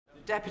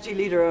Deputy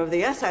Leader of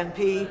the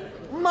SNP,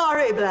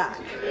 Mhairi Black.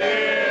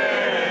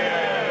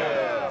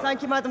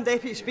 Thank you, Madam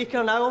Deputy Speaker,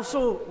 and I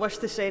also wish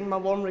to send my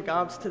warm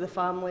regards to the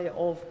family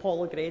of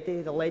Paul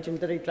O'Grady, the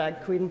legendary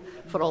drag queen,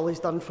 for all he's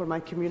done for my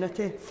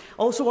community.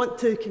 I also want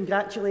to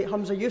congratulate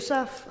Humza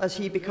Yousaf as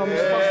he becomes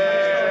First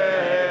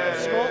Minister of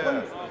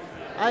Scotland.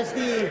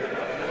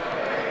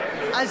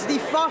 As the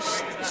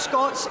first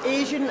Scots,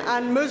 Asian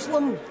and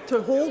Muslim to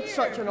hold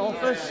such an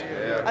office,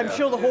 I'm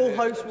sure the whole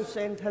House will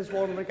send his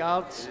warm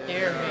regards.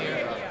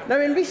 Now,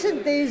 in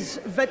recent days,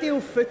 video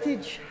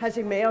footage has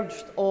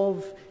emerged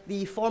of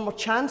the former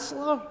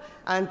Chancellor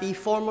and the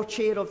former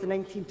chair of the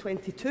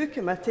 1922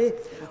 committee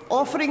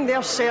offering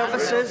their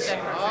services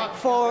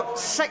for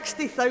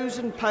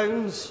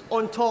 £60,000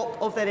 on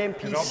top of their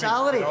MP's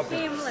salary.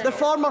 The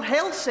former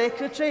Health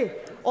Secretary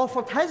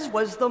offered his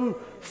wisdom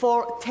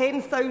for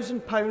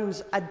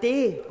 £10,000 a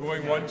day.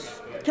 Going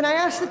once. Can I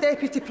ask the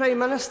Deputy Prime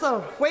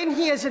Minister, when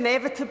he is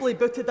inevitably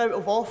booted out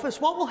of office,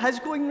 what will his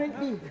going rate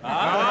be?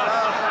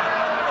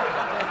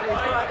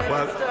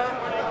 Well,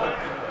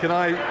 can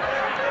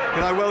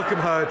I welcome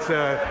her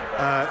to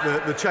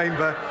the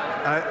chamber?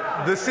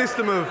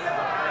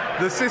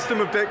 The system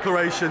of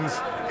declarations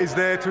is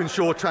there to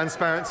ensure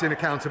transparency and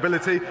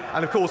accountability,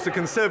 and of course the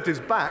Conservatives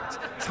backed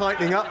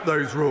tightening up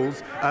those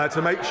rules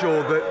to make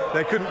sure that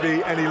there couldn't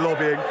be any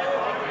lobbying.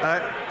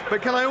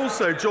 But can I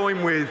also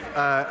join with,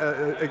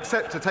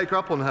 except to take her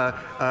up on her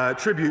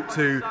tribute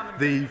to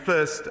the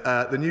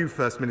new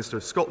First Minister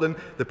of Scotland.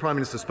 The Prime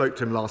Minister spoke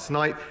to him last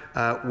night.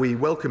 We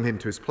welcome him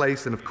to his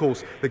place, and of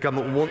course the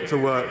government will want to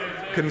work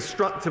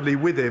constructively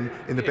with him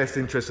in the best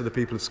interest of the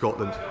people of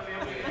Scotland.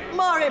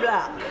 Mhairi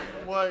Black.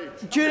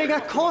 During a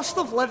cost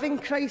of living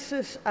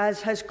crisis,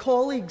 as his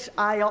colleagues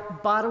eye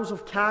up barrels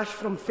of cash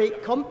from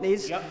fake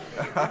companies,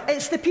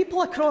 it's the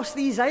people across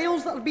these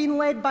aisles that are being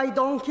led by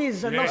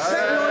donkeys, and they're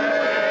sitting on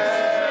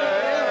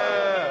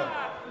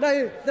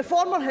Now, the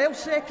former Health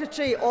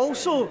Secretary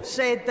also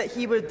said that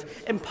he would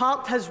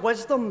impart his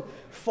wisdom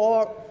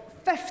for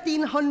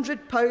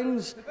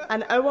 £1,500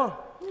 an hour.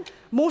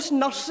 Most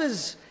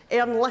nurses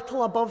earn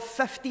little above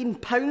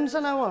 £15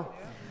 an hour.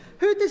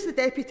 Who does the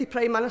Deputy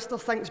Prime Minister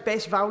think's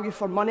best value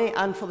for money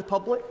and for the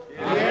public?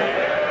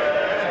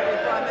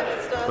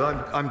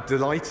 Well, I'm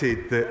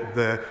delighted that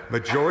the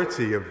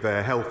majority of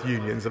their health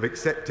unions have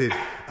accepted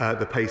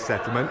the pay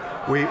settlement.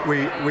 We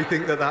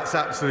think that that's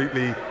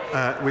absolutely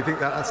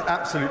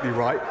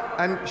right.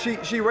 And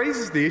she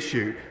raises the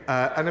issue,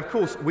 and of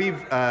course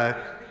we've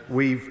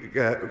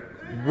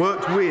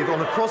worked with on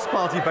a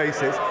cross-party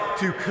basis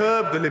to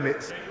curb the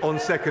limits on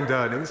second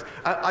earnings.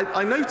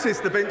 I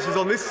noticed the benches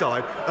on this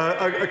side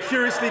are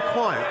curiously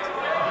quiet.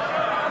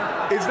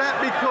 Is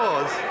that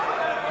because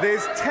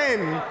there's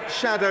 10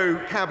 shadow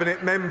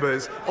cabinet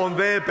members on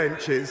their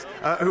benches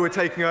who are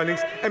taking earnings?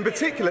 In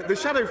particular, the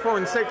shadow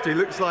foreign secretary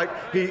looks like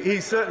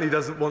he certainly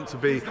doesn't want to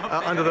be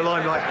under the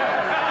limelight.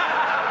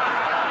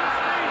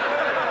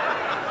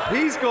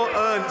 He's got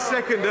earned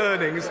second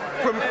earnings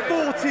from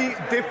 40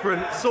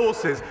 different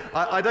sources.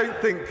 I don't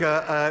think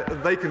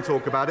they can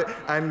talk about it.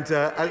 And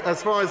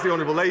as far as the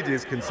Honourable Lady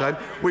is concerned,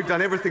 we've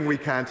done everything we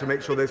can to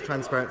make sure there's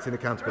transparency and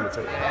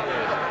accountability.